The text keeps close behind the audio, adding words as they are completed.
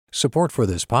Support for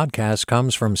this podcast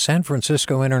comes from San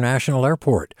Francisco International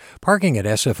Airport. Parking at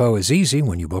SFO is easy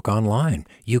when you book online.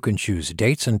 You can choose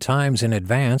dates and times in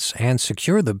advance and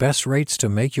secure the best rates to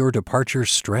make your departure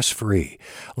stress-free.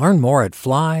 Learn more at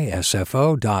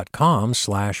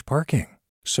flysfo.com/parking.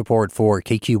 Support for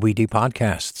KQED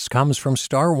podcasts comes from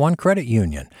Star One Credit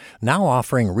Union, now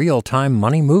offering real-time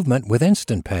money movement with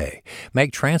Instant Pay.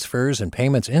 Make transfers and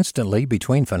payments instantly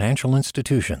between financial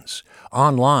institutions,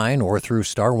 online or through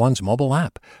Star One's mobile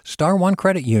app. Star One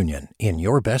Credit Union, in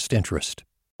your best interest.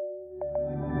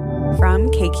 From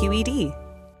KQED.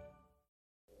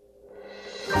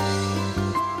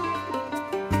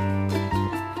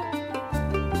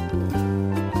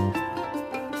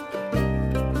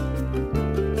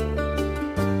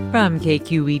 From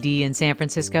KQED in San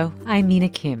Francisco, I'm Mina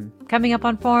Kim. Coming up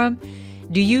on Forum,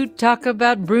 do you talk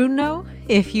about Bruno?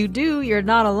 If you do, you're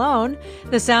not alone.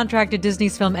 The soundtrack to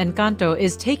Disney's film Encanto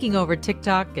is taking over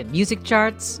TikTok and music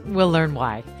charts. We'll learn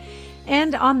why.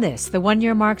 And on this, the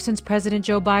one-year mark since President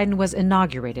Joe Biden was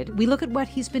inaugurated, we look at what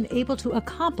he's been able to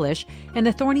accomplish and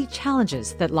the thorny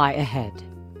challenges that lie ahead.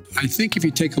 I think if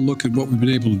you take a look at what we've been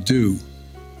able to do,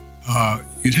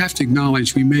 you'd have to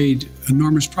acknowledge we made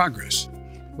enormous progress.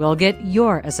 We'll get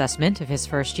your assessment of his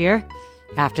first year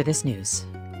after this news.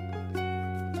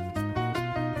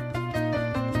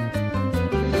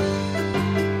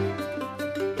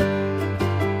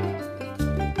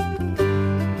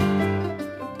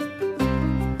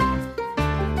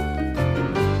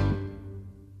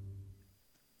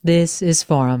 This is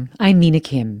Forum. I'm Mina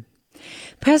Kim.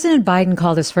 President Biden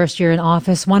called his first year in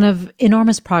office one of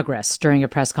enormous progress during a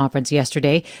press conference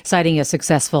yesterday, citing a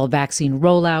successful vaccine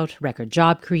rollout, record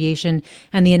job creation,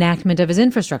 and the enactment of his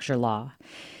infrastructure law.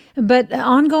 But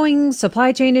ongoing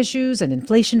supply chain issues and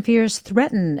inflation fears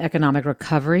threaten economic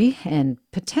recovery and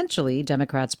potentially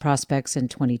Democrats' prospects in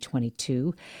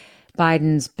 2022.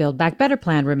 Biden's Build Back Better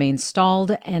plan remains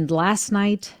stalled, and last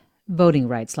night, voting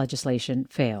rights legislation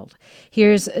failed.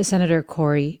 Here's Senator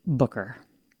Cory Booker.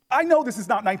 I know this is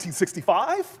not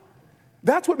 1965.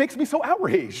 That's what makes me so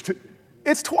outraged.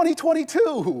 It's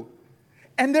 2022.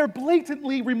 And they're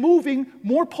blatantly removing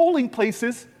more polling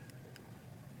places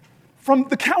from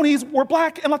the counties where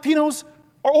Black and Latinos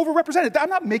are overrepresented. I'm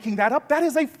not making that up. That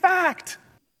is a fact.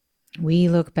 We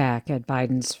look back at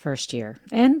Biden's first year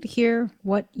and hear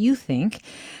what you think.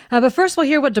 But first, we'll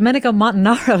hear what Domenico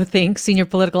Montanaro thinks, senior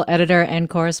political editor and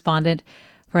correspondent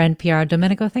for NPR.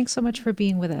 Domenico, thanks so much for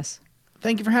being with us.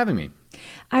 Thank you for having me.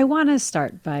 I want to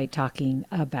start by talking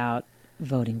about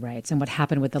voting rights and what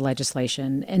happened with the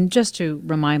legislation. And just to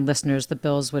remind listeners, the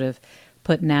bills would have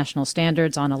put national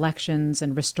standards on elections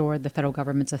and restored the federal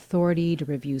government's authority to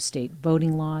review state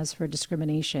voting laws for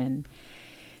discrimination.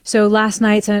 So last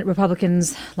night, Senate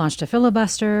Republicans launched a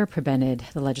filibuster, prevented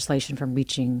the legislation from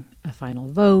reaching a final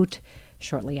vote.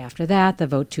 Shortly after that, the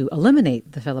vote to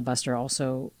eliminate the filibuster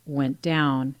also went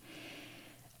down.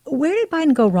 Where did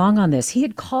Biden go wrong on this? He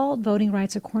had called voting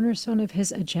rights a cornerstone of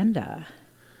his agenda.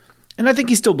 And I think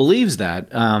he still believes that.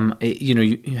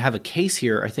 You have a case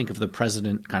here, I think, of the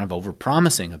president kind of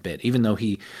overpromising a bit, even though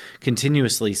he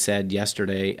continuously said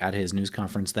yesterday at his news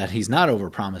conference that he's not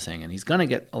overpromising and he's going to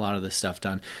get a lot of this stuff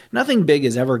done. Nothing big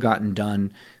has ever gotten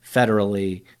done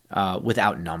federally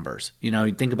without numbers.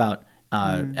 You think about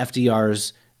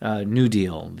FDR's New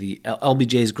Deal, the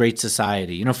LBJ's Great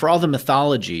Society. For all the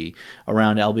mythology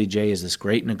around LBJ as this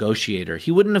great negotiator,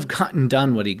 he wouldn't have gotten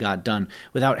done what he got done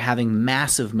without having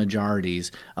massive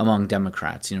majorities among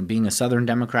Democrats. Being a Southern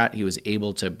Democrat, he was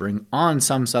able to bring on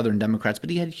some Southern Democrats, but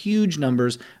he had huge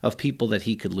numbers of people that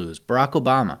he could lose. Barack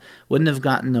Obama wouldn't have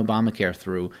gotten Obamacare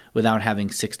through without having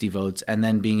 60 votes and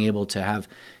then being able to have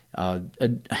a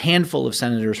handful of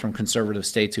senators from conservative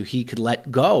states who he could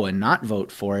let go and not vote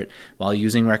for it while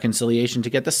using reconciliation to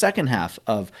get the second half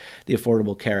of the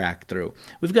Affordable Care Act through.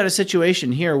 We've got a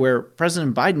situation here where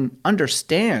President Biden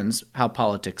understands how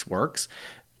politics works.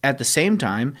 At the same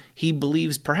time, he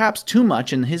believes perhaps too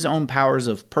much in his own powers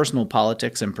of personal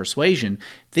politics and persuasion,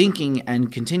 thinking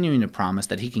and continuing to promise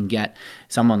that he can get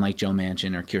someone like Joe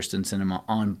Manchin or Kyrsten Sinema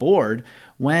on board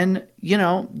when,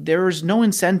 there's no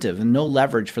incentive and no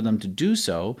leverage for them to do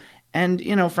so. And,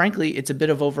 frankly, it's a bit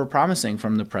of overpromising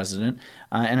from the president.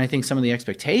 And I think some of the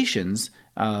expectations,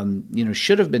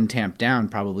 should have been tamped down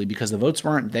probably because the votes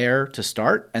weren't there to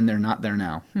start and they're not there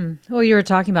now. Well, you were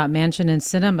talking about Manchin and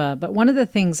Sinema, but one of the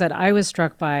things that I was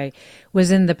struck by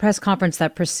was in the press conference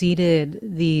that preceded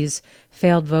these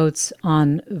failed votes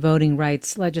on voting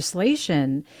rights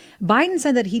legislation, Biden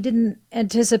said that he didn't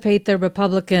anticipate the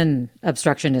Republican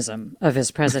obstructionism of his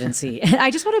presidency. And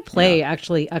I just want to play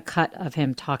actually a cut of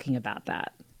him talking about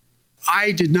that.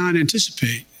 I did not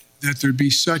anticipate that there be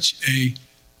such a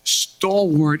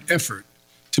stalwart effort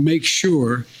to make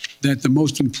sure that the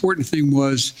most important thing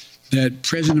was that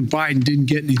President Biden didn't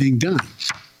get anything done.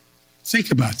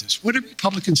 Think about this. What are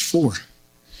Republicans for?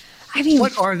 I mean,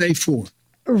 what are they for?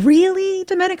 Really,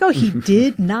 Domenico? He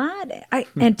did not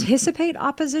anticipate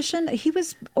opposition. He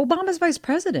was Obama's vice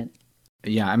president.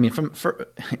 Yeah, I mean,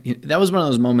 that was one of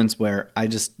those moments where I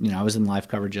just, I was in live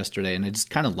coverage yesterday and I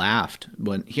just kind of laughed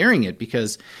when hearing it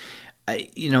because,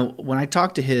 when I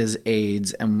talked to his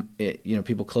aides and,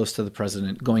 people close to the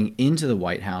president going into the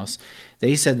White House,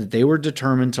 they said that they were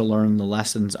determined to learn the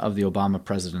lessons of the Obama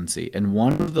presidency. And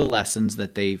one of the lessons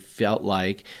that they felt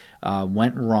like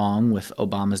went wrong with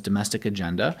Obama's domestic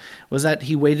agenda was that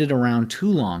he waited around too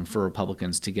long for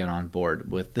Republicans to get on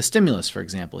board with the stimulus, for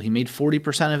example. He made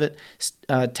 40% of it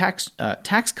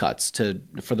tax cuts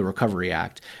for the Recovery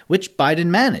Act, which Biden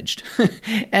managed.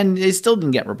 And they still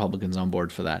didn't get Republicans on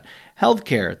board for that.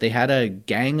 Healthcare, they had a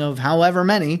gang of however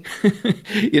many,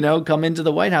 come into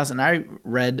the White House. And I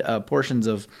read portions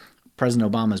of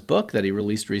President Obama's book that he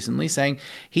released recently saying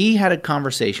he had a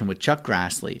conversation with Chuck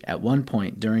Grassley at one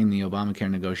point during the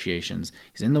Obamacare negotiations.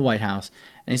 He's in the White House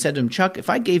and he said to him, Chuck, if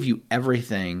I gave you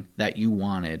everything that you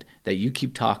wanted, that you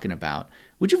keep talking about,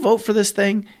 would you vote for this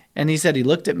thing? And he said, he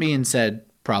looked at me and said,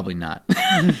 probably not.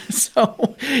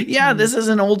 So, yeah, this is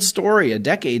an old story, a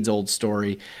decades old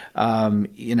story.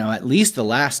 At least the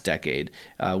last decade,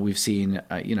 we've seen,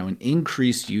 an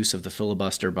increased use of the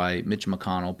filibuster by Mitch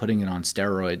McConnell, putting it on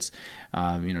steroids.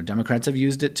 Democrats have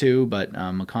used it too, but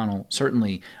McConnell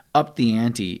certainly upped the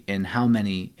ante in how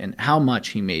many and how much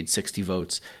he made 60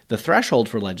 votes, the threshold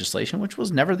for legislation, which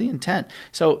was never the intent.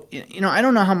 So, I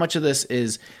don't know how much of this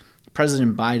is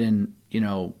President Biden,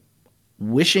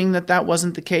 wishing that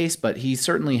wasn't the case, but he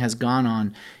certainly has gone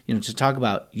on, to talk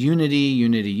about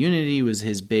unity was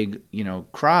his big,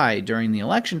 cry during the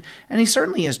election. And he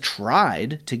certainly has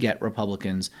tried to get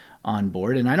Republicans on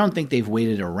board. And I don't think they've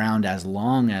waited around as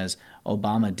long as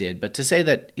Obama did. But to say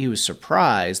that he was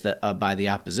surprised that by the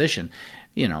opposition,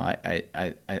 I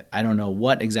don't know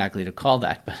what exactly to call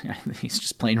that, but he's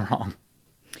just plain wrong.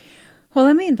 Well,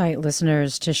 let me invite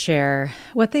listeners to share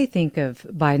what they think of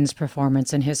Biden's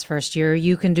performance in his first year.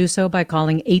 You can do so by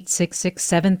calling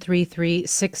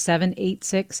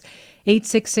 866-733-6786,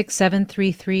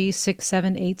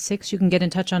 866-733-6786. You can get in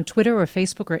touch on Twitter or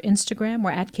Facebook or Instagram.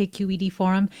 We're at KQED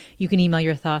Forum. You can email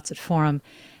your thoughts at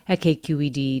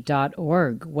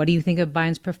forum@kqed.org. What do you think of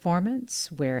Biden's performance?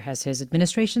 Where has his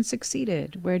administration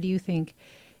succeeded? Where do you think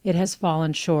it has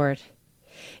fallen short?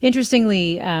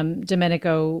 Interestingly,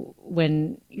 Domenico,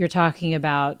 when you're talking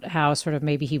about how sort of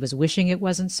maybe he was wishing it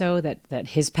wasn't so, that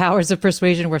his powers of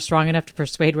persuasion were strong enough to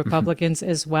persuade Republicans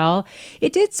as well,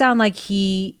 it did sound like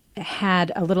he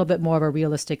had a little bit more of a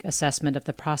realistic assessment of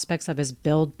the prospects of his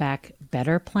Build Back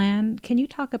Better plan. Can you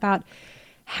talk about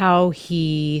how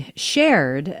he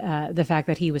shared the fact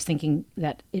that he was thinking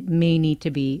that it may need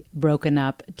to be broken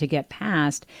up to get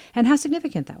passed, and how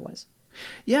significant that was?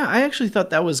 Yeah, I actually thought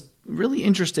that was really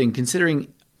interesting,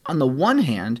 considering on the one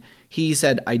hand, he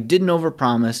said, I didn't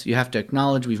overpromise. You have to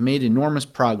acknowledge we've made enormous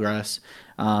progress.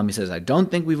 He says, I don't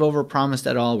think we've overpromised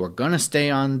at all. We're going to stay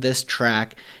on this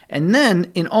track. And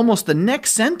then in almost the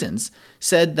next sentence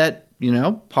said that,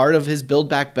 part of his Build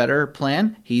Back Better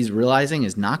plan, he's realizing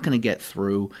is not going to get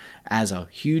through as a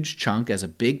huge chunk, as a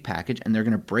big package, and they're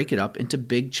going to break it up into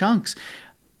big chunks.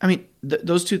 I mean,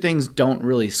 those two things don't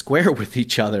really square with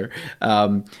each other,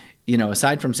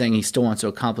 aside from saying he still wants to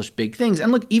accomplish big things.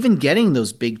 And look, even getting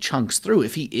those big chunks through,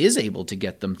 if he is able to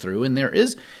get them through, and there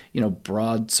is,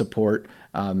 broad support,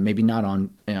 maybe not on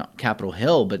Capitol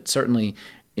Hill, but certainly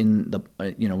in the,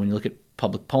 when you look at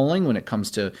public polling, when it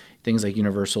comes to things like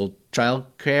universal child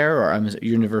care or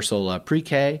universal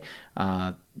pre-K,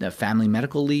 the family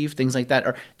medical leave, things like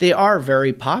that, they are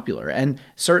very popular. And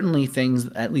certainly things,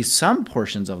 at least some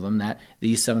portions of them, that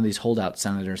some of these holdout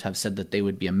senators have said that they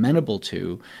would be amenable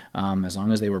to as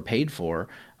long as they were paid for,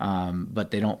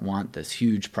 but they don't want this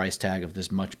huge price tag of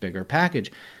this much bigger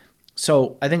package.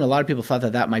 So I think a lot of people thought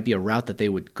that might be a route that they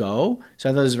would go. So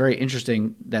I thought it was very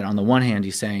interesting that on the one hand,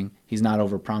 he's saying he's not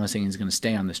overpromising, he's going to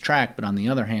stay on this track, but on the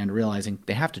other hand, realizing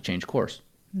they have to change course.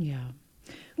 Yeah.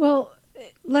 Well,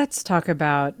 let's talk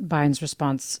about Biden's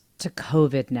response to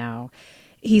COVID now.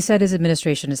 He said his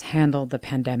administration has handled the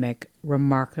pandemic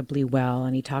remarkably well,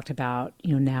 and he talked about,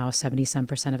 now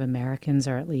 70% of Americans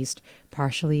are at least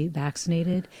partially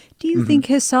vaccinated. Do you think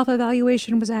his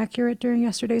self-evaluation was accurate during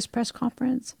yesterday's press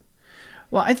conference?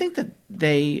 Well, I think that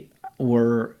they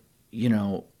were,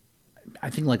 I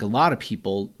think like a lot of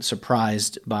people,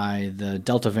 surprised by the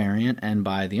Delta variant and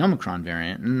by the Omicron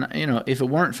variant. And, if it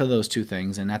weren't for those two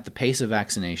things and at the pace of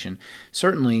vaccination,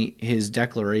 certainly his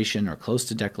declaration or close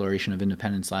to declaration of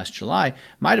independence last July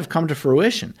might have come to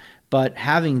fruition. But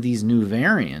having these new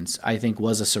variants, I think,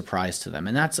 was a surprise to them.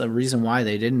 And that's a reason why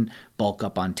they didn't bulk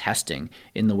up on testing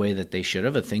in the way that they should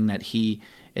have, a thing that he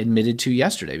admitted to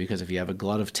yesterday. Because if you have a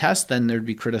glut of tests, then there'd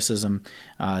be criticism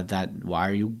that why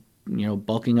are you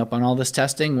bulking up on all this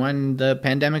testing when the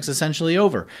pandemic's essentially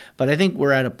over. But I think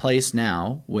we're at a place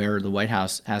now where the White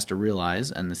House has to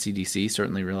realize, and the CDC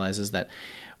certainly realizes, that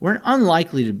we're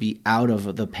unlikely to be out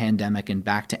of the pandemic and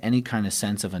back to any kind of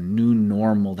sense of a new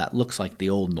normal that looks like the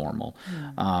old normal.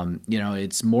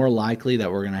 It's more likely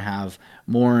that we're going to have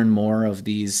more and more of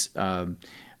these,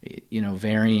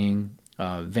 varying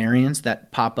variants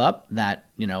that pop up that,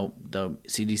 the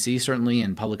CDC certainly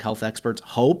and public health experts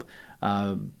hope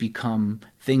become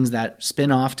things that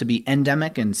spin off to be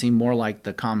endemic and seem more like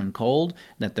the common cold,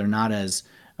 that they're not as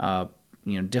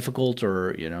difficult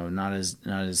or not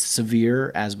as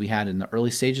severe as we had in the early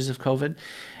stages of COVID.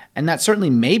 And that certainly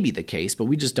may be the case, but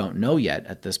we just don't know yet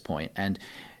at this point. And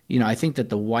I think that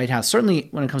the White House, certainly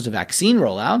when it comes to vaccine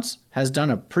rollouts, has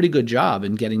done a pretty good job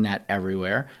in getting that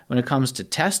everywhere. When it comes to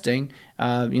testing,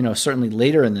 certainly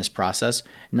later in this process,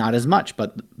 not as much,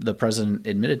 but the president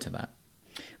admitted to that.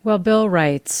 Well, Bill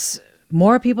writes,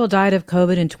 more people died of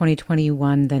COVID in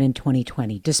 2021 than in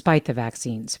 2020, despite the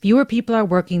vaccines. Fewer people are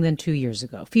working than 2 years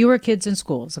ago. Fewer kids in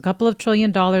schools. A couple of $1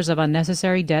 trillion of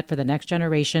unnecessary debt for the next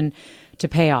generation to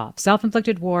pay off.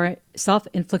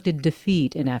 Self-inflicted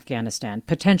defeat in Afghanistan.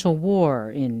 Potential war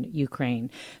in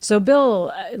Ukraine. So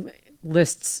Bill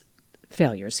lists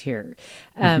failures here.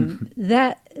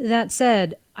 That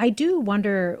said, I do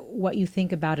wonder what you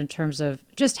think about in terms of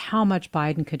just how much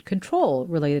Biden could control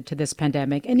related to this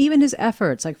pandemic and even his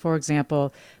efforts, like, for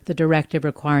example, the directive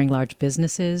requiring large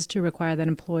businesses to require that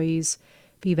employees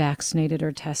be vaccinated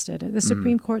or tested. The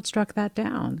Supreme Court struck that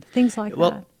down. Things like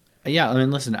that. Yeah,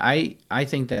 listen, I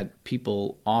think that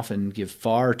people often give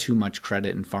far too much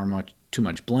credit and too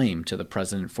much blame to the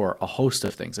president for a host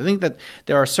of things. I think that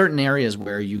there are certain areas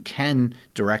where you can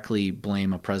directly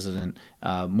blame a president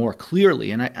more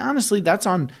clearly. And honestly, that's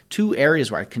on two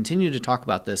areas where I continue to talk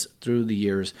about this through the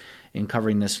years in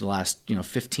covering this for the last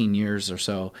 15 years or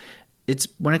so. It's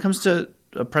when it comes to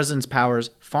a president's powers,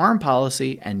 foreign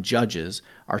policy and judges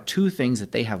are two things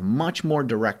that they have much more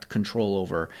direct control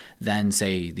over than,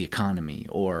 say, the economy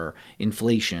or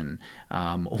inflation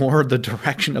or the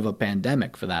direction of a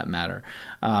pandemic, for that matter.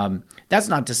 That's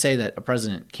not to say that a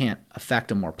president can't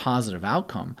affect a more positive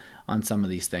outcome on some of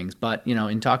these things. But,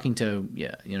 in talking to,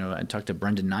 I talked to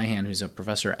Brendan Nyhan, who's a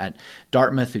professor at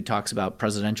Dartmouth, who talks about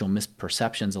presidential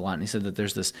misperceptions a lot. And he said that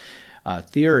there's this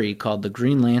theory called the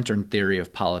Green Lantern theory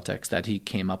of politics that he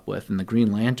came up with. And the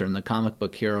Green Lantern, the comic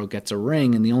book hero, gets a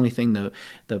ring, and the only thing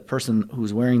the person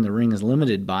who's wearing the ring is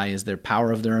limited by is their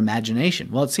power of their imagination.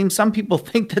 Well, it seems some people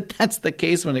think that that's the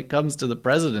case when it comes to the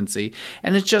presidency,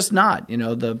 and it's just not.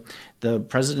 The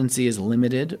presidency is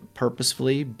limited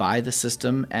purposefully by the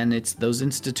system, and it's those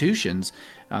institutions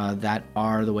that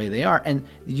are the way they are. And,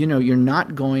 you're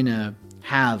not going to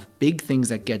have big things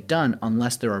that get done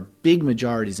unless there are big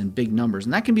majorities and big numbers.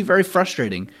 And that can be very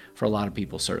frustrating for a lot of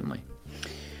people, certainly.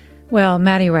 Well,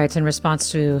 Maddie writes in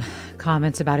response to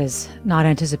comments about his not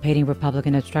anticipating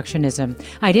Republican obstructionism,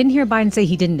 I didn't hear Biden say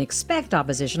he didn't expect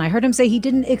opposition. I heard him say he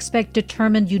didn't expect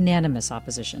determined unanimous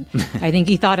opposition. I think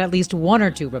he thought at least one or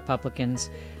two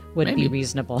Republicans would be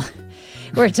reasonable.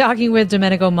 We're talking with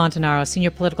Domenico Montanaro,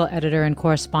 senior political editor and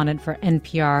correspondent for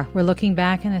NPR. We're looking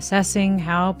back and assessing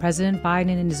how President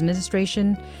Biden and his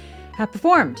administration have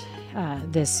performed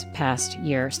this past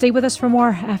year. Stay with us for more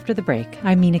after the break.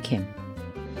 I'm Mina Kim.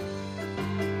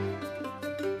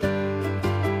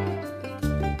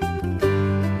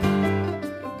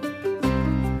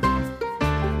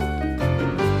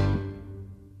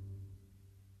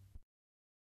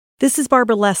 This is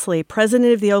Barbara Leslie,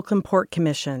 president of the Oakland Port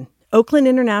Commission. Oakland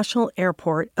International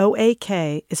Airport,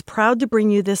 OAK, is proud to bring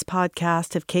you this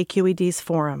podcast of KQED's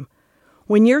Forum.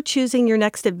 When you're choosing your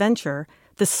next adventure,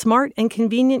 the smart and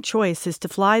convenient choice is to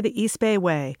fly the East Bay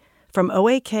Way, from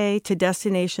OAK to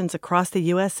destinations across the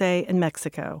USA and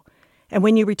Mexico. And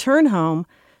when you return home,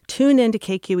 tune in to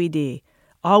KQED,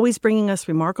 always bringing us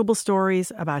remarkable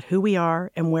stories about who we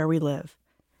are and where we live.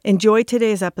 Enjoy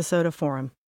today's episode of Forum.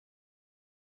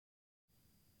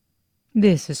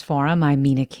 This is Forum. I'm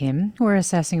Mina Kim. We're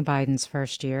assessing Biden's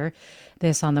first year.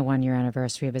 This on the 1-year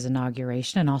anniversary of his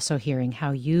inauguration, and also hearing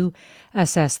how you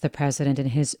assess the president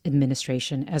and his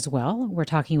administration as well. We're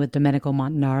talking with Domenico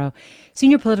Montanaro,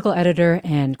 senior political editor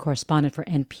and correspondent for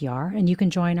NPR. And you can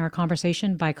join our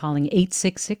conversation by calling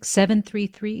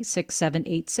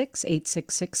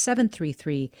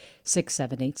 866-733-6786,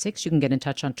 866-733-6786. You can get in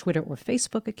touch on Twitter or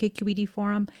Facebook at KQED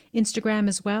Forum, Instagram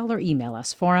as well, or email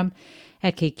us,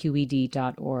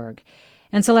 forum@kqed.org.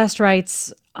 And Celeste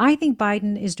writes, I think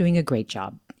Biden is doing a great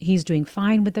job. He's doing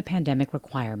fine with the pandemic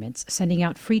requirements, sending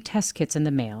out free test kits in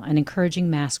the mail and encouraging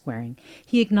mask wearing.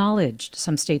 He acknowledged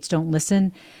some states don't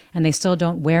listen and they still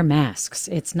don't wear masks.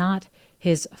 It's not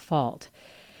his fault.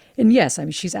 And yes, I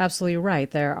mean, she's absolutely right.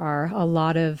 There are a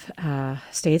lot of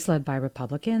states led by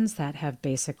Republicans that have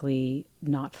basically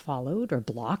not followed or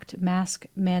blocked mask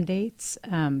mandates.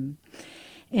 And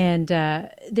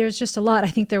there's just a lot. I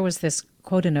think there was this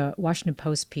quote in a Washington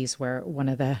Post piece where one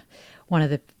of the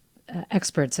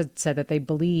experts had said that they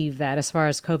believe that as far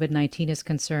as COVID-19 is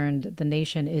concerned, the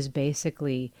nation is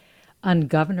basically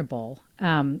ungovernable.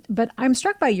 But I'm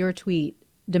struck by your tweet,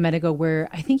 Domenico, where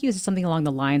I think you said something along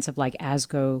the lines of like, as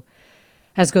goes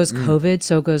COVID,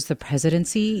 so goes the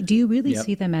presidency. Do you really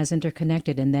see them as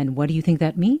interconnected? And then what do you think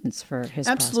that means for his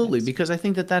Absolutely, prospects? because I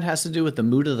think that has to do with the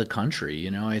mood of the country. You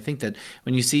know, I think that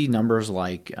when you see numbers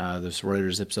like this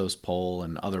Reuters Ipsos poll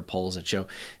and other polls that show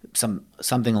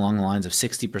something along the lines of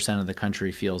 60% of the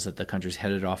country feels that the country's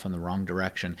headed off in the wrong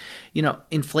direction. You know,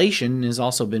 inflation has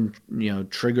also been,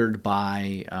 triggered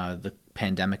by the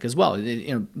pandemic as well.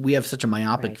 We have such a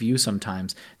myopic view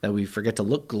sometimes that we forget to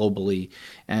look globally.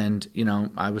 And,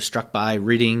 I was struck by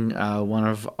reading one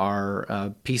of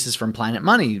our pieces from Planet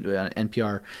Money,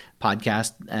 NPR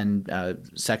podcast and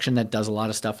section that does a lot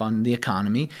of stuff on the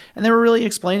economy. And they were really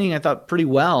explaining, I thought, pretty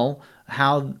well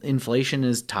how inflation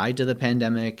is tied to the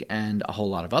pandemic and a whole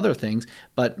lot of other things.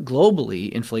 But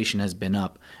globally, inflation has been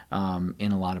up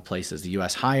in a lot of places. The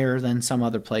U.S. higher than some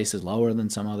other places, lower than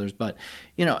some others. But,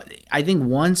 I think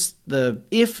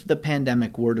if the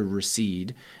pandemic were to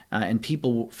recede and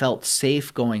people felt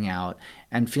safe going out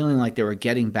and feeling like they were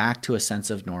getting back to a sense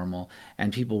of normal,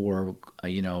 and people were,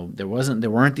 there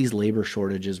weren't these labor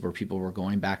shortages where people were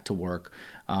going back to work,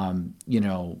 and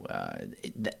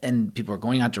people are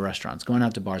going out to restaurants, going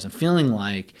out to bars, and feeling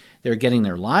like they're getting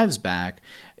their lives back,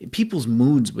 people's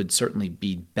moods would certainly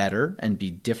be better and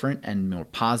be different and more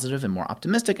positive and more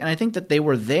optimistic. And I think that they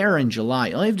were there in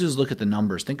July. All you have to do is look at the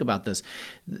numbers. Think about this.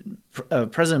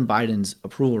 President Biden's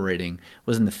approval rating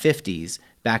was in the 50s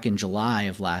back in July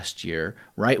of last year,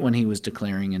 right when he was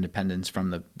declaring independence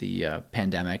from the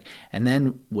pandemic. And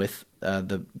then with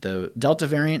the Delta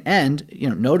variant and,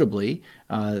 notably,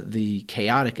 the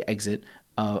chaotic exit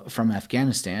from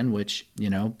Afghanistan, which,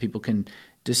 people can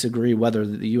disagree whether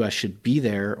the U.S. should be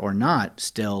there or not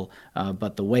still,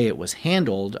 but the way it was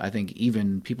handled, I think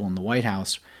even people in the White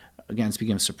House, again,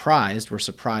 speaking of surprised, were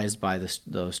surprised by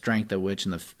the strength at which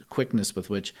and the quickness with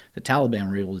which the Taliban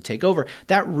were able to take over.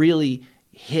 That really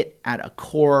hit at a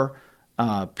core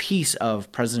piece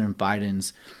of President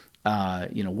Biden's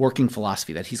working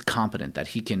philosophy, that he's competent, that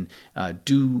he can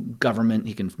do government,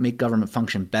 he can make government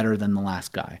function better than the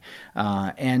last guy.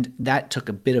 And that took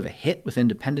a bit of a hit with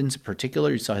independents in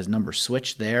particular. You saw his numbers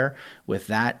switch there with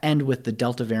that, and with the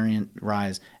Delta variant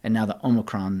rise and now the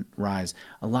Omicron rise.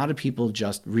 A lot of people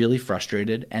just really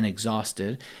frustrated and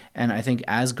exhausted. And I think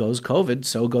as goes COVID,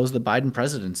 so goes the Biden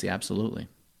presidency. Absolutely.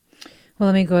 Well,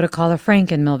 let me go to caller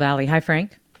Frank in Mill Valley. Hi,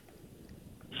 Frank.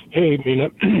 Hey, Mina.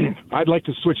 I'd like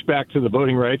to switch back to the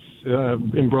voting rights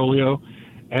imbroglio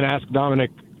and ask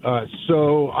Dominic.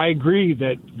 So I agree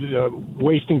that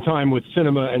wasting time with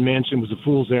Sinema and Manchin was a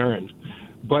fool's errand.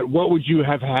 But what would you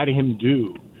have had him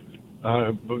do?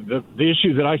 The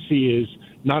issue that I see is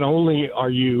not only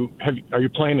are you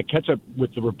playing to catch up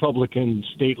with the Republican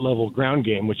state level ground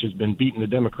game, which has been beating the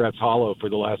Democrats hollow for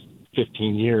the last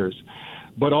 15 years,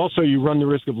 but also you run the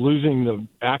risk of losing the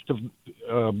active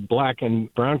black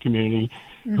and brown community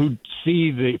who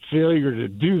see the failure to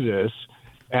do this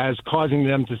as causing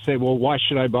them to say, well, why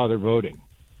should I bother voting?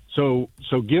 So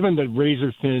given the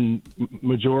razor-thin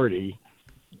majority,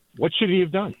 what should he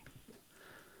have done?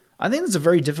 I think it's a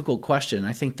very difficult question.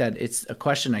 I think that it's a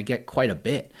question I get quite a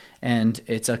bit, and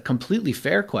it's a completely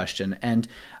fair question. And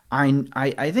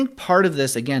I think part of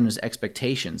this, again, is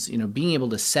expectations, being able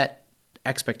to set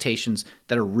expectations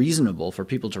that are reasonable for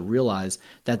people to realize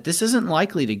that this isn't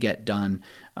likely to get done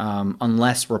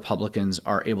unless Republicans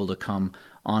are able to come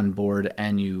on board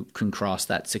and you can cross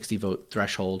that 60-vote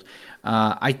threshold.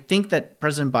 I think that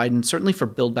President Biden, certainly for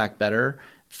Build Back Better,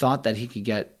 thought that he could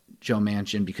get Joe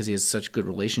Manchin because he has such a good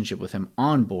relationship with him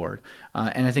on board.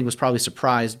 And I think was probably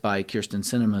surprised by Kyrsten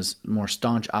Sinema's more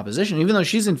staunch opposition, even though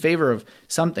she's in favor of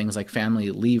some things like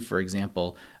family leave, for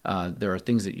example. There are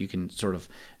things that you can sort of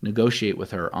negotiate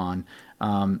with her on.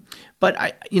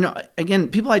 But again,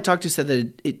 people I talked to said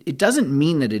that it doesn't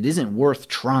mean that it isn't worth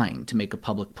trying to make a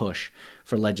public push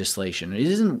for legislation.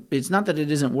 It's not that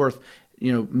it isn't worth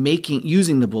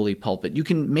using the bully pulpit. You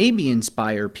can maybe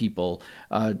inspire people,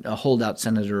 a holdout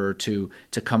senator or two,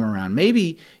 to come around.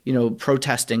 Maybe,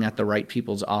 protesting at the right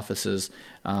people's offices,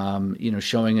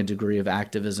 showing a degree of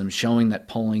activism, showing that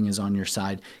polling is on your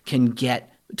side can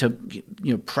get to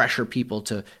pressure people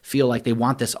to feel like they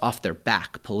want this off their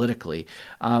back politically.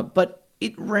 But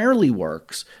it rarely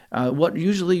works. What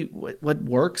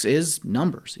works is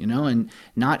numbers, and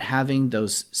not having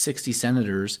those 60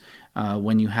 senators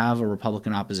when you have a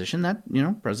Republican opposition that,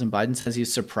 President Biden says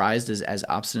he's surprised as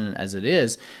obstinate as it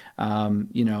is, I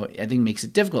think makes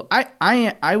it difficult.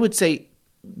 I would say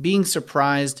being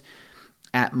surprised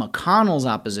at McConnell's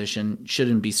opposition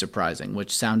shouldn't be surprising,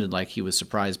 which sounded like he was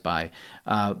surprised by.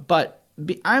 But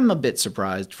I'm a bit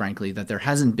surprised, frankly, that there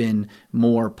hasn't been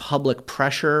more public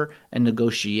pressure and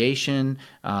negotiation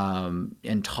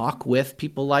and talk with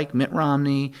people like Mitt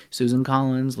Romney, Susan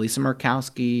Collins, Lisa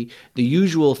Murkowski, the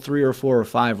usual 3 or 4 or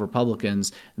 5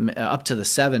 Republicans, up to the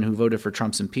 7 who voted for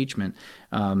Trump's impeachment,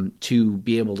 to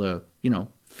be able to,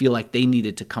 feel like they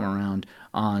needed to come around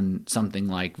on something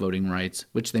like voting rights,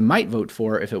 which they might vote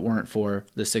for if it weren't for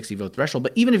the 60 vote threshold.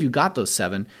 But even if you got those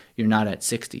 7, you're not at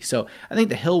 60. So I think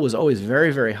the hill was always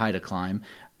very, very high to climb.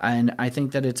 And I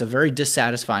think that it's a very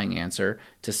dissatisfying answer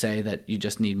to say that you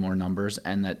just need more numbers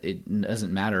and that it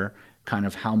doesn't matter kind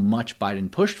of how much Biden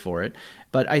pushed for it.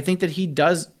 But I think that he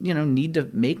does, need to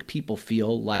make people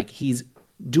feel like he's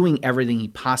doing everything he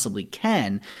possibly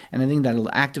can. And I think that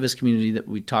activist community that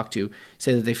we talked to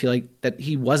say that they feel like that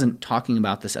he wasn't talking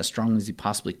about this as strongly as he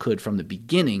possibly could from the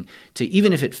beginning, to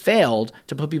even if it failed,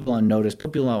 to put people on notice,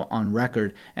 put people on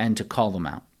record, and to call them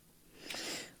out.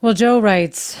 Well, Joe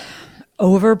writes,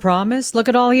 overpromise? Look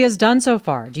at all he has done so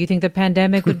far. Do you think the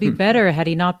pandemic would be better had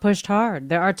he not pushed hard?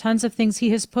 There are tons of things he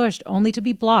has pushed only to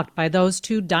be blocked by those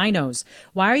 2 dinos.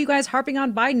 Why are you guys harping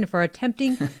on Biden for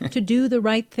attempting to do the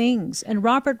right things? And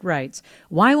Robert writes,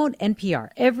 why won't NPR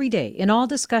every day in all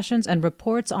discussions and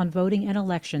reports on voting and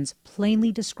elections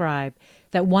plainly describe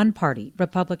that one party,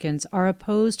 Republicans, are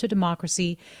opposed to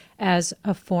democracy as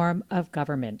a form of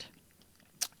government?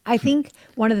 I think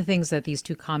one of the things that these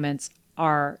 2 comments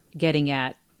are getting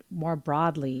at more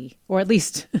broadly, or at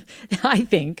least I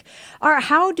think, are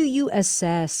how do you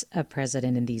assess a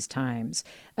president in these times,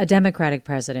 a Democratic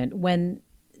president, when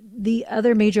the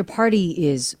other major party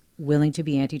is willing to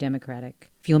be anti-democratic,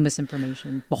 fuel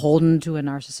misinformation, beholden to a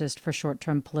narcissist for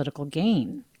short-term political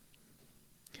gain?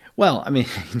 Well, I mean,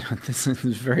 this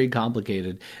is very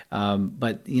complicated,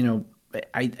 but,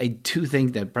 I do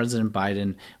think that President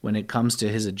Biden, when it comes to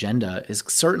his agenda, is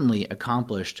certainly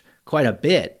accomplished quite a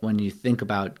bit when you think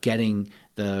about getting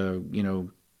the,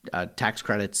 tax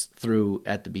credits through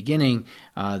at the beginning,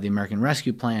 the American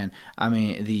Rescue Plan,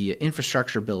 the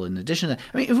infrastructure bill in addition to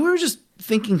that. If we were just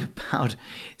thinking about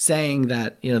saying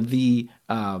that,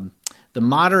 the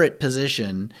moderate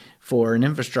position for an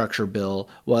infrastructure bill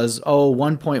was,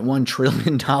 $1.1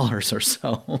 trillion or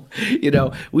so,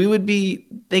 we would be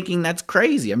thinking that's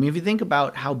crazy. If you think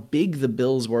about how big the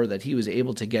bills were that he was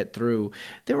able to get through,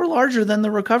 they were larger than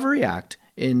the Recovery Act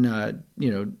in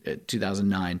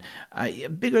 2009,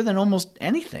 bigger than almost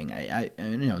anything. I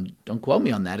don't quote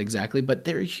me on that exactly, but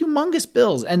they're humongous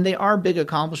bills, and they are big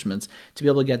accomplishments to be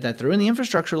able to get that through. And the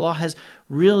infrastructure law has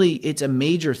really, it's a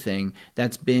major thing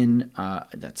that's been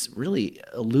that's really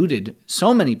eluded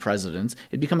so many presidents.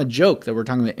 It'd become a joke that we're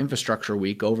talking about Infrastructure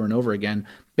Week over and over again,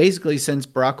 basically since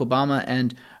Barack Obama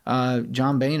and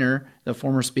John Boehner, the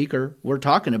former speaker, were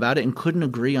talking about it and couldn't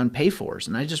agree on pay-fors.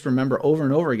 And I just remember over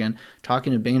and over again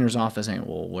talking to Boehner's office saying,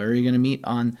 well, where are you going to meet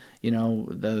on,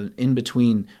 the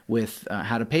in-between with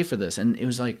how to pay for this? And it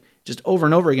was like just over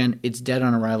and over again, it's dead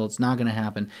on arrival. It's not going to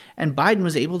happen. And Biden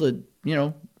was able to,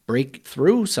 break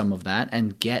through some of that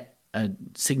and get a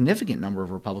significant number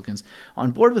of Republicans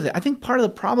on board with it. I think part of the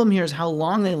problem here is how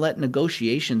long they let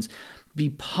negotiations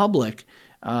be public,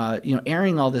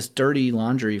 airing all this dirty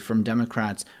laundry from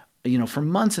Democrats, for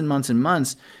months and months and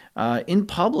months in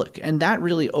public. And that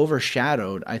really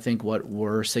overshadowed, I think, what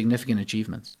were significant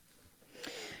achievements.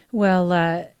 Well,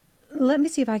 let me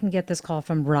see if I can get this call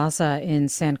from Raza in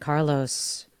San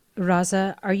Carlos.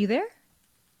 Raza, are you there?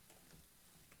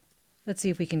 Let's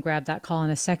see if we can grab that call in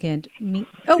a second.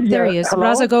 There he is. Hello?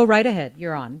 Raza, go right ahead.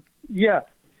 You're on. Yeah.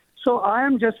 So I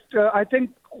am just, I think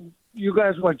you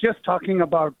guys were just talking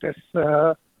about this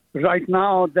right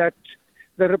now, that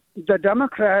the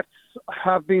Democrats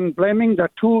have been blaming the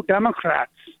two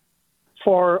Democrats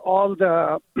for all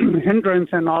the hindrance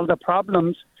and all the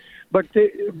problems. But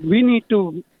we need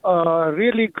to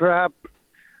really grab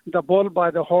the bull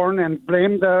by the horn and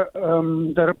blame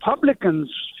the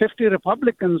Republicans, 50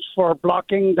 Republicans, for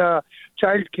blocking the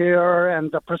child care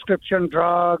and the prescription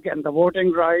drug and the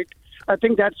voting right. I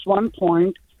think that's one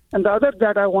point. And the other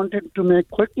that I wanted to make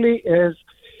quickly is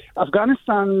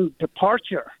Afghanistan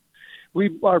departure.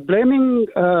 We are blaming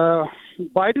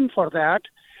Biden for that,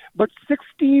 but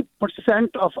 60%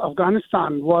 of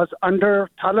Afghanistan was under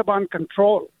Taliban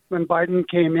control when Biden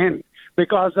came in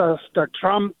because of the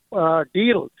Trump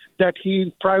deal that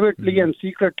he privately and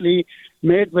secretly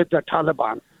made with the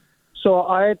Taliban. So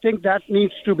I think that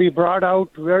needs to be brought out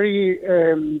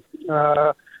very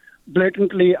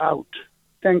blatantly out.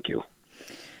 Thank you.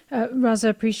 Raza,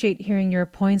 appreciate hearing your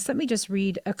points. Let me just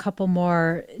read a couple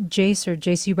more.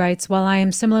 JC writes, while I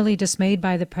am similarly dismayed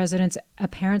by the president's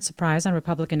apparent surprise on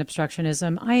Republican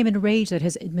obstructionism, I am enraged that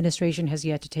his administration has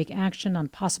yet to take action on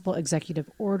possible executive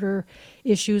order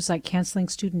issues like canceling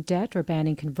student debt or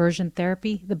banning conversion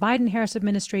therapy. The Biden-Harris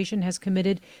administration has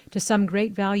committed to some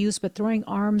great values, but throwing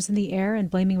arms in the air and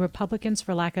blaming Republicans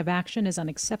for lack of action is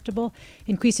unacceptable.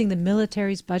 Increasing the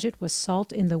military's budget was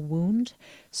salt in the wound.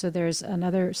 So there's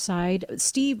another side.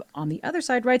 Steve, on the other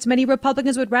side, writes, many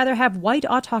Republicans would rather have white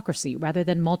autocracy rather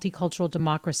than multicultural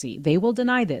democracy. They will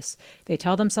deny this. They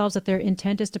tell themselves that their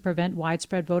intent is to prevent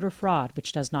widespread voter fraud,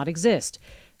 which does not exist.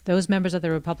 Those members of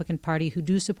the Republican Party who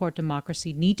do support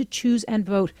democracy need to choose and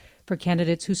vote for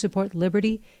candidates who support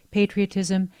liberty,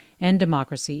 patriotism, and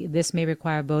democracy. This may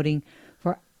require voting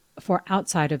for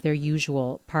outside of their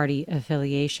usual party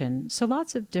affiliation. So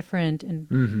lots of different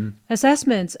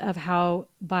assessments of how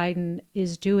Biden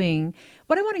is doing.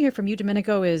 What I want to hear from you,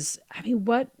 Domenico, is,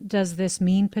 what does this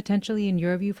mean potentially in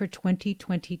your view for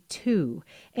 2022?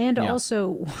 And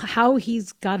also how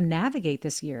he's got to navigate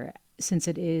this year since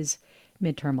it is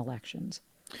midterm elections.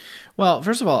 Well,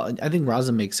 first of all, I think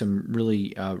Raza makes some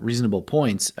really reasonable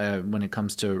points when it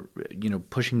comes to,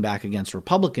 pushing back against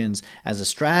Republicans as a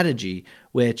strategy,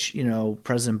 which,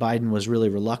 President Biden was really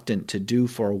reluctant to do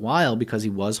for a while because he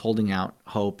was holding out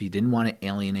hope. He didn't want to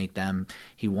alienate them.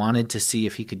 He wanted to see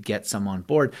if he could get some on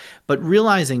board. But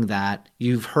realizing that,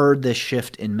 you've heard this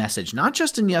shift in message, not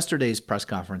just in yesterday's press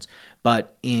conference,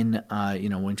 but in,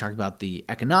 when we talk about the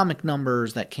economic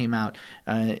numbers that came out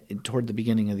toward the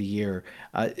beginning of the year,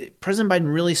 President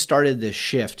Biden really started this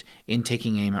shift in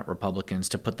taking aim at Republicans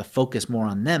to put the focus more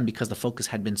on them because the focus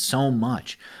had been so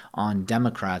much on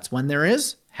Democrats when there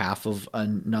is half of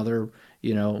another,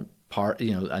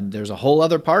 and there's a whole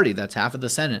other party that's half of the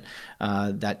Senate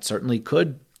that certainly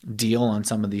could deal on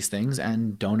some of these things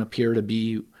and don't appear to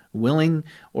be willing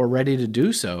or ready to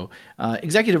do so.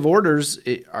 Executive orders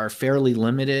are fairly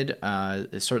limited.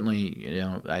 Certainly,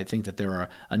 I think that there are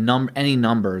any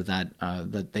number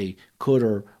that they could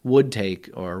or would take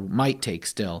or might take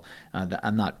still that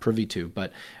I'm not privy to.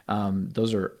 But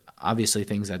those are obviously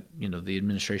things that the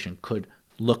administration could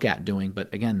look at doing,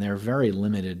 but again, they're very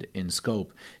limited in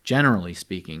scope, generally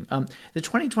speaking. The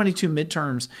 2022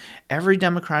 midterms, every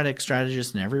Democratic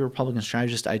strategist and every Republican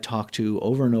strategist I talk to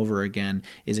over and over again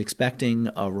is expecting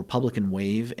a Republican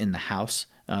wave in the House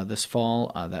this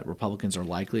fall, that Republicans are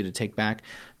likely to take back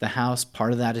the House.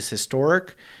 Part of that is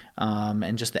historic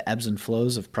and just the ebbs and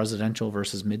flows of presidential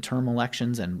versus midterm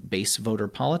elections and base voter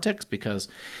politics, because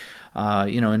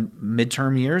in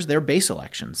midterm years, they're base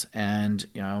elections. And,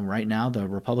 right now the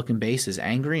Republican base is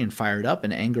angry and fired up,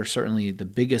 and anger certainly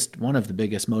one of the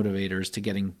biggest motivators to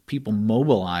getting people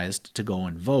mobilized to go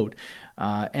and vote.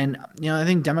 And I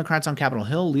think Democrats on Capitol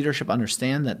Hill leadership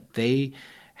understand that they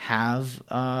have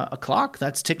a clock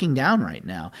that's ticking down right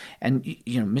now. And,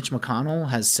 Mitch McConnell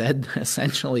has said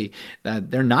essentially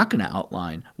that they're not going to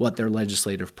outline what their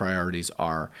legislative priorities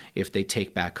are if they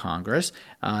take back Congress.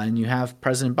 And you have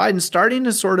President Biden starting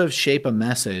to sort of shape a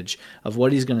message of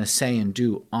what he's going to say and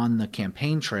do on the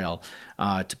campaign trail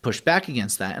to push back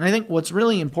against that. And I think what's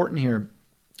really important here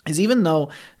is even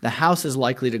though the House is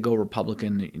likely to go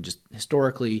Republican, just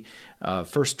historically,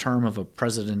 first term of a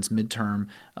president's midterm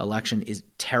election is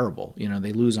terrible.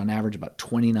 They lose on average about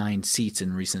 29 seats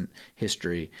in recent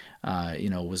history.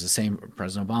 It was the same.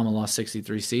 President Obama lost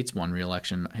 63 seats, won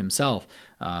re-election himself.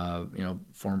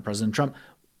 Former President Trump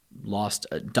lost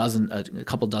a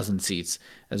couple dozen seats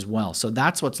as well. So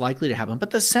that's what's likely to happen.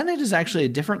 But the Senate is actually a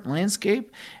different landscape,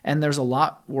 and there's a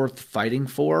lot worth fighting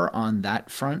for on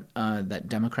that front that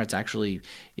Democrats actually,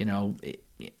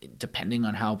 depending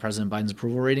on how President Biden's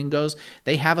approval rating goes,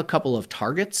 they have a couple of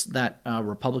targets that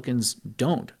Republicans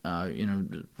don't.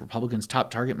 Republicans'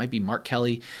 top target might be Mark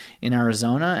Kelly in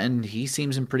Arizona, and he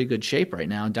seems in pretty good shape right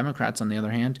now. Democrats, on the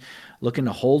other hand, looking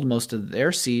to hold most of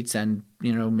their seats and,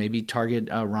 maybe target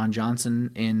Ron Johnson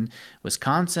in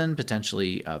Wisconsin,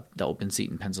 potentially the open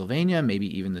seat in Pennsylvania,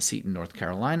 maybe even the seat in North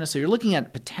Carolina. So you're looking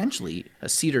at potentially a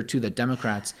seat or two that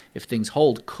Democrats, if things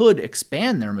hold, could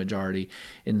expand their majority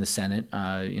in the Senate.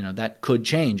 That could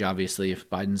change, obviously, if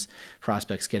Biden's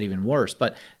prospects get even worse.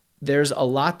 But there's a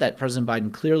lot that President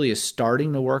Biden clearly is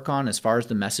starting to work on as far as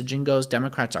the messaging goes.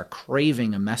 Democrats are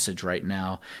craving a message right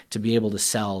now to be able to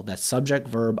sell that subject,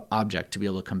 verb, object, to be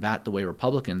able to combat the way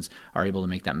Republicans are able to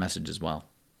make that message as well.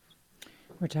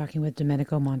 We're talking with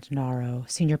Domenico Montanaro,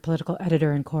 senior political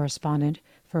editor and correspondent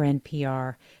for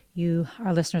NPR. You,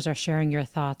 our listeners, are sharing your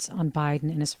thoughts on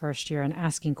Biden in his first year and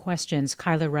asking questions.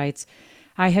 Kyla writes,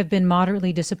 I have been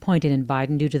moderately disappointed in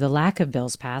Biden due to the lack of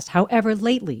bills passed. However,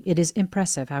 lately it is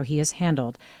impressive how he has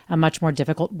handled a much more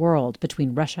difficult world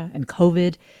between Russia and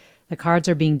COVID. The cards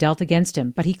are being dealt against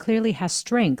him, but he clearly has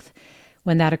strength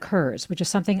when that occurs, which is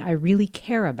something I really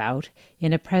care about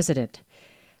in a president.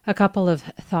 A couple of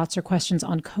thoughts or questions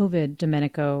on COVID,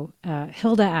 Domenico.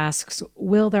 Hilda asks,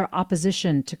 will their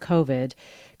opposition to COVID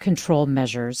control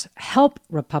measures help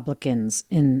Republicans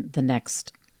in the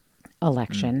next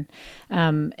election?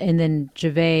 And then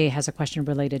Jave has a question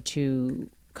related to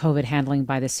COVID handling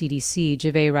by the CDC.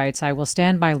 Jave writes, I will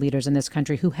stand by leaders in this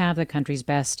country who have the country's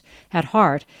best at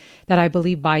heart, that I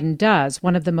believe Biden does.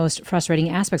 One of the most frustrating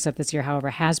aspects of this year,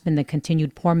 however, has been the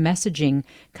continued poor messaging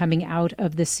coming out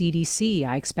of the CDC.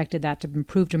 I expected that to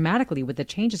improve dramatically with the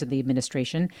changes in the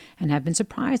administration and have been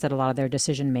surprised at a lot of their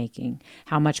decision making.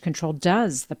 How much control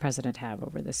does the president have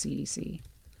over the CDC?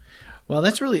 Well,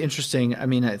 that's really interesting. I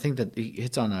mean, I think that they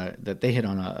hit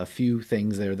on a few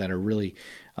things there that are really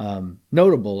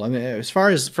notable. I mean, as far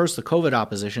as first the COVID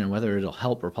opposition and whether it'll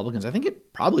help Republicans, I think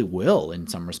it probably will in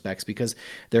some respects because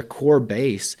their core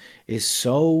base is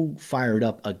so fired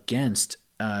up against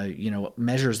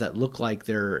measures that look like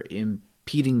they're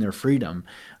impeding their freedom,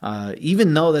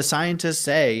 even though the scientists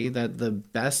say that the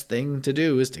best thing to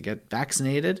do is to get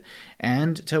vaccinated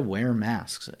and to wear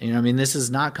masks. This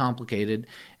is not complicated.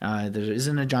 There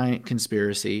isn't a giant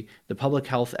conspiracy. The public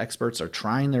health experts are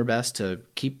trying their best to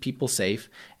keep people safe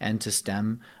and to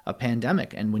stem a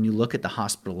pandemic. And when you look at the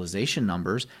hospitalization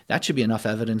numbers, that should be enough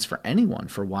evidence for anyone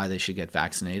for why they should get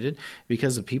vaccinated,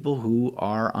 because the people who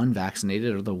are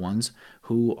unvaccinated are the ones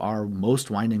who are most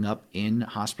winding up in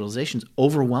hospitalizations.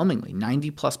 Overwhelmingly,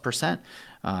 90+%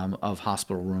 of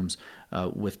hospital rooms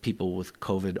with people with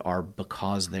COVID are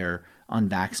because they're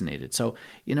unvaccinated. So,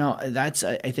 that's,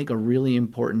 I think, a really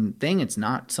important thing. It's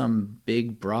not some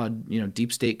big, broad,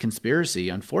 deep state conspiracy.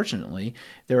 Unfortunately,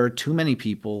 there are too many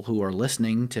people who are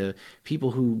listening to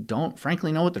people who don't,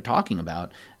 frankly, know what they're talking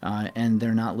about. And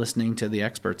they're not listening to the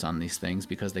experts on these things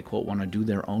because they, quote, want to do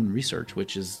their own research,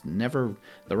 which is never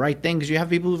the right thing because you have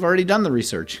people who've already done the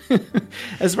research.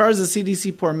 As far as the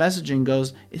CDC poor messaging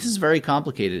goes, this is very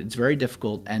complicated. It's very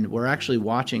difficult. And we're actually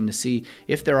watching to see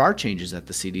if there are changes at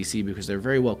the CDC, because there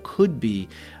very well could be,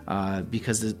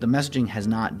 because the messaging has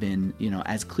not been,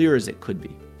 as clear as it could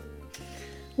be.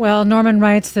 Well, Norman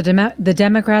writes, the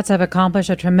Democrats have accomplished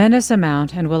a tremendous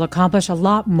amount and will accomplish a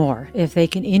lot more if they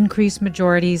can increase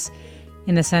majorities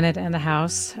in the Senate and the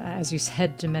House. As you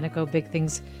said, Domenico, big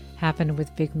things happen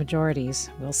with big majorities.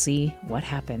 We'll see what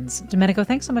happens. Domenico,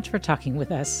 thanks so much for talking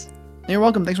with us. You're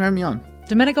welcome. Thanks for having me on.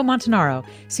 Domenico Montanaro,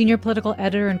 senior political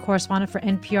editor and correspondent for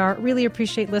NPR. Really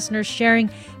appreciate listeners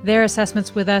sharing their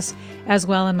assessments with us as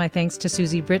well. And my thanks to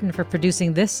Susie Britton for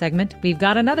producing this segment. We've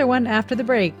got another one after the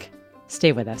break.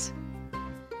 Stay with us.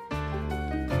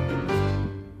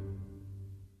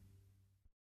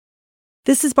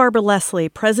 This is Barbara Leslie,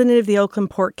 president of the Oakland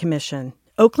Port Commission.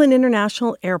 Oakland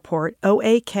International Airport,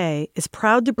 OAK, is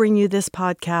proud to bring you this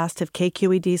podcast of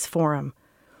KQED's Forum.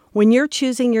 When you're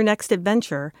choosing your next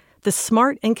adventure, the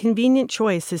smart and convenient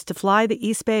choice is to fly the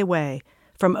East Bay Way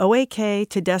from OAK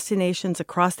to destinations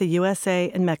across the USA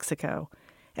and Mexico.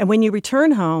 And when you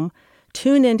return home,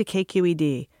 tune in to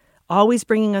KQED, always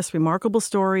bringing us remarkable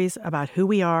stories about who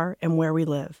we are and where we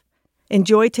live.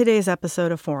 Enjoy today's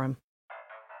episode of Forum.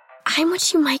 I'm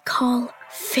what you might call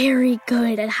very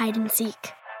good at hide and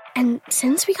seek. And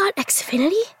since we got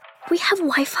Xfinity, we have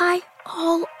Wi-Fi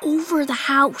all over the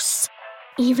house,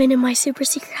 even in my super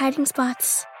secret hiding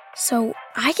spots. So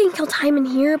I can kill time in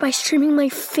here by streaming my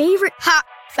favorite... Ha!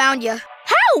 Found you.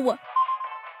 How?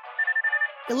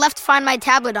 You left Find My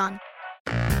tablet on.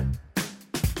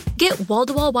 Get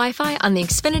wall-to-wall Wi-Fi on the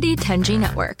Xfinity 10G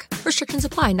network. Restrictions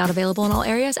apply. Not available in all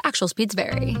areas. Actual speeds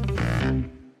vary.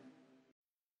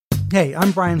 Hey,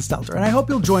 I'm Brian Stelter, and I hope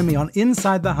you'll join me on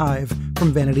Inside the Hive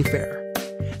from Vanity Fair.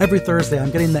 Every Thursday,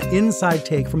 I'm getting the inside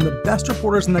take from the best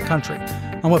reporters in the country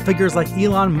on what figures like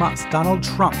Elon Musk, Donald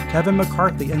Trump, Kevin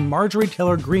McCarthy, and Marjorie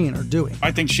Taylor Greene are doing.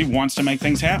 I think she wants to make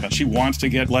things happen. She wants to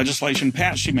get legislation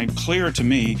passed. She made clear to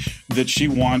me that she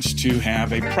wants to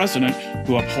have a president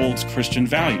who upholds Christian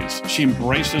values. She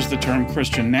embraces the term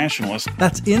Christian nationalist.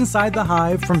 That's Inside the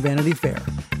Hive from Vanity Fair,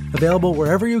 available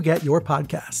wherever you get your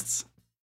podcasts.